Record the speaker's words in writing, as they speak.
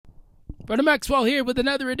Brother Maxwell here with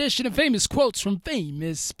another edition of Famous Quotes from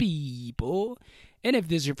Famous People. And if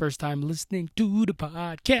this is your first time listening to the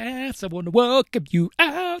podcast, I want to welcome you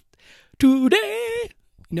out today.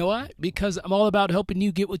 You know why? Because I'm all about helping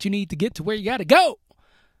you get what you need to get to where you got to go.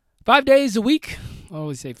 5 days a week. I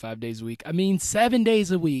always say 5 days a week. I mean 7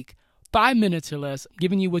 days a week. 5 minutes or less. I'm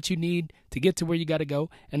giving you what you need to get to where you got to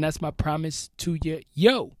go. And that's my promise to you.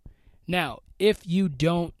 Yo. Now, if you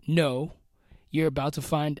don't know, you're about to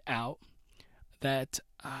find out that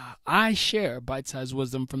I share bite-sized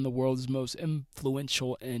wisdom from the world's most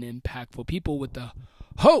influential and impactful people with the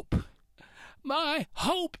hope. My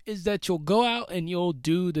hope is that you'll go out and you'll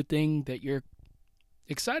do the thing that you're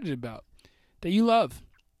excited about, that you love.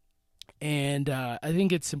 And I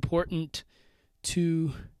think it's important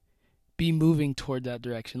to be moving toward that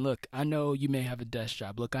direction. Look, I know you may have a desk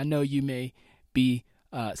job. Look, I know you may be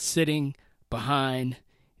sitting behind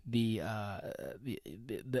the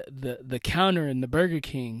counter in the Burger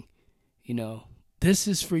King. You know, this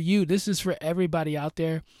is for you. This is for everybody out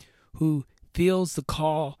there who feels the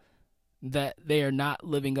call that they are not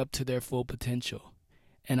living up to their full potential.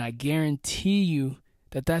 And I guarantee you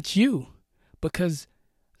that that's you, because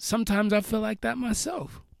sometimes I feel like that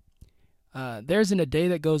myself. There isn't a day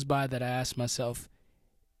that goes by that I ask myself,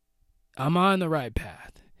 am I on the right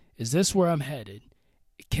path? Is this where I'm headed?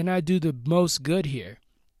 Can I do the most good here?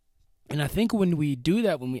 And I think when we do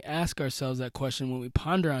that, when we ask ourselves that question, when we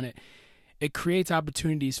ponder on it, it creates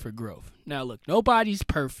opportunities for growth. Now, look, nobody's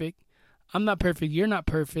perfect. I'm not perfect. You're not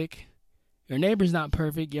perfect. Your neighbor's not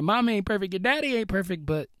perfect. Your mama ain't perfect. Your daddy ain't perfect.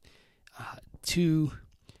 But to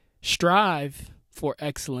strive for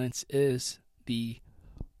excellence is the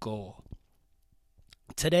goal.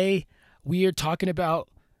 Today, we are talking about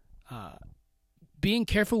being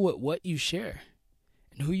careful with what you share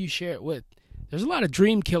and who you share it with. There's a lot of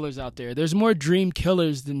dream killers out there. There's more dream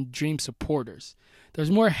killers than dream supporters. There's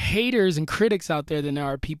more haters and critics out there than there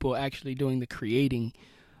are people actually doing the creating.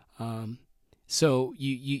 So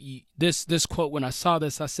this quote, when I saw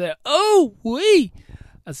this, I said, "Oh, wee!"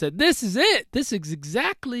 I said, "This is it. This is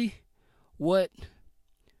exactly what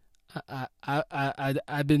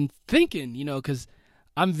I've been thinking." You know, because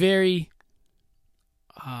I'm very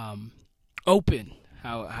open.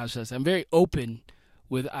 How should I say? I'm very open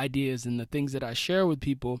with ideas and the things that I share with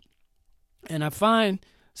people. And I find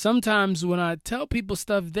sometimes when I tell people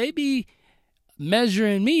stuff, they be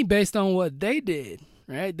measuring me based on what they did,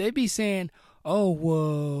 right? They be saying, oh,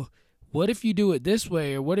 well, what if you do it this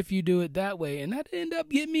way? Or what if you do it that way? And that end up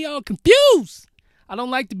getting me all confused. I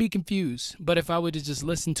don't like to be confused. But if I would have just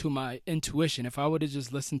listened to my intuition, if I would have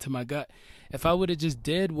just listened to my gut, if I would have just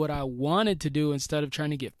did what I wanted to do instead of trying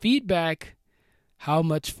to get feedback, how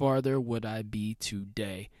much farther would I be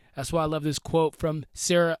today? That's why I love this quote from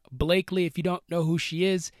Sara Blakely. If you don't know who she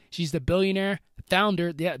is, she's the billionaire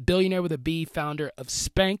with a B, founder of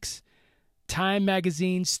Spanx, Time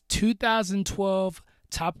Magazine's 2012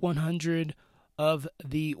 Top 100 of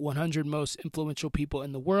the 100 most influential people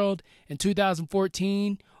in the world. In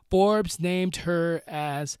 2014, Forbes named her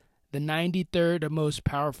as the 93rd most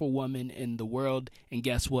powerful woman in the world. And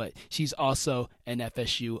guess what? She's also an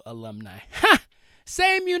FSU alumni. Ha!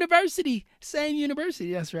 Same university.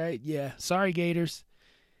 That's right. Yeah. Sorry, Gators.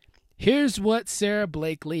 Here's what Sara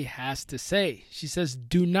Blakely has to say. She says,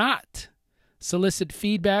 do not solicit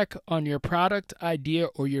feedback on your product, idea,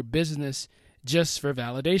 or your business just for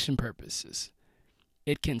validation purposes.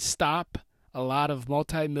 It can stop a lot of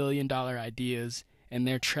multi-million-dollar ideas in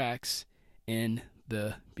their tracks in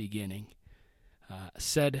the beginning.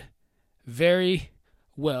 Said very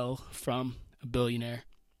well from a billionaire.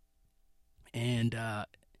 And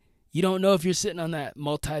you don't know if you're sitting on that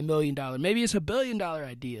multi-million-dollar, maybe it's $1 billion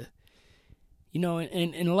idea. You know,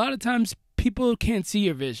 and a lot of times people can't see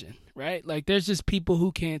your vision, right? Like there's just people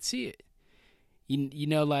who can't see it. You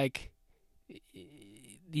know, like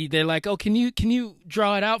they're like, oh, can you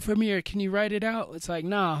draw it out for me, or can you write it out? It's like,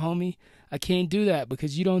 nah, homie, I can't do that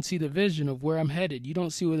because you don't see the vision of where I'm headed. You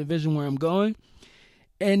don't see the vision where I'm going.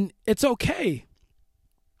 And it's okay.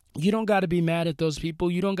 You don't got to be mad at those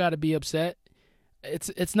people. You don't got to be upset.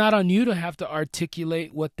 It's not on you to have to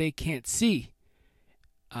articulate what they can't see.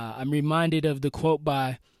 I'm reminded of the quote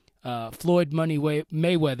by Floyd Money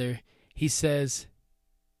Mayweather. He says,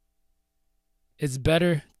 it's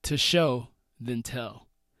better to show than tell.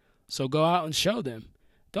 So go out and show them.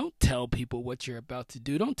 Don't tell people what you're about to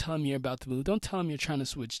do. Don't tell them you're about to move. Don't tell them you're trying to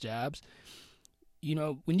switch jobs. You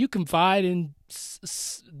know, when you confide in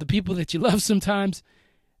the people that you love sometimes,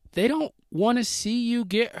 they don't want to see you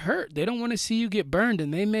get hurt. They don't want to see you get burned.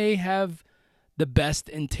 And they may have the best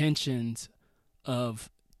intentions of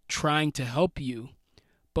trying to help you,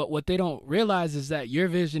 But what they don't realize is that your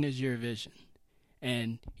vision is your vision.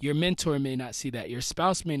 And your mentor may not see that. Your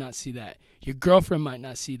spouse may not see that. Your girlfriend might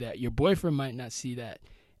not see that. Your boyfriend might not see that.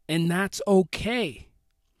 And that's okay.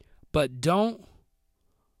 But don't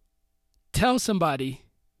tell somebody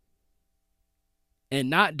and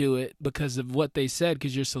not do it because of what they said,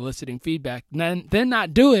 because you're soliciting feedback. Then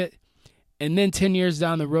not do it, and then 10 years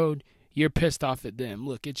down the road, you're pissed off at them.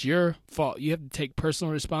 Look, it's your fault. You have to take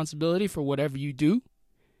personal responsibility for whatever you do.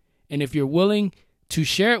 And if you're willing to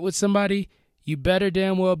share it with somebody, you better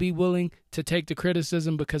damn well be willing to take the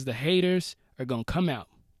criticism, because the haters are going to come out.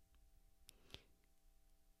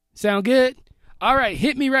 Sound good? All right,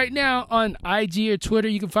 hit me right now on IG or Twitter.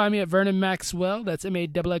 You can find me at Vernon Maxwell. That's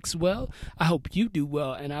MAXXWELL. I hope you do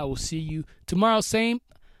well, and I will see you tomorrow. Same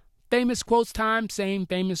famous quotes time, same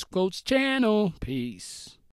famous quotes channel. Peace.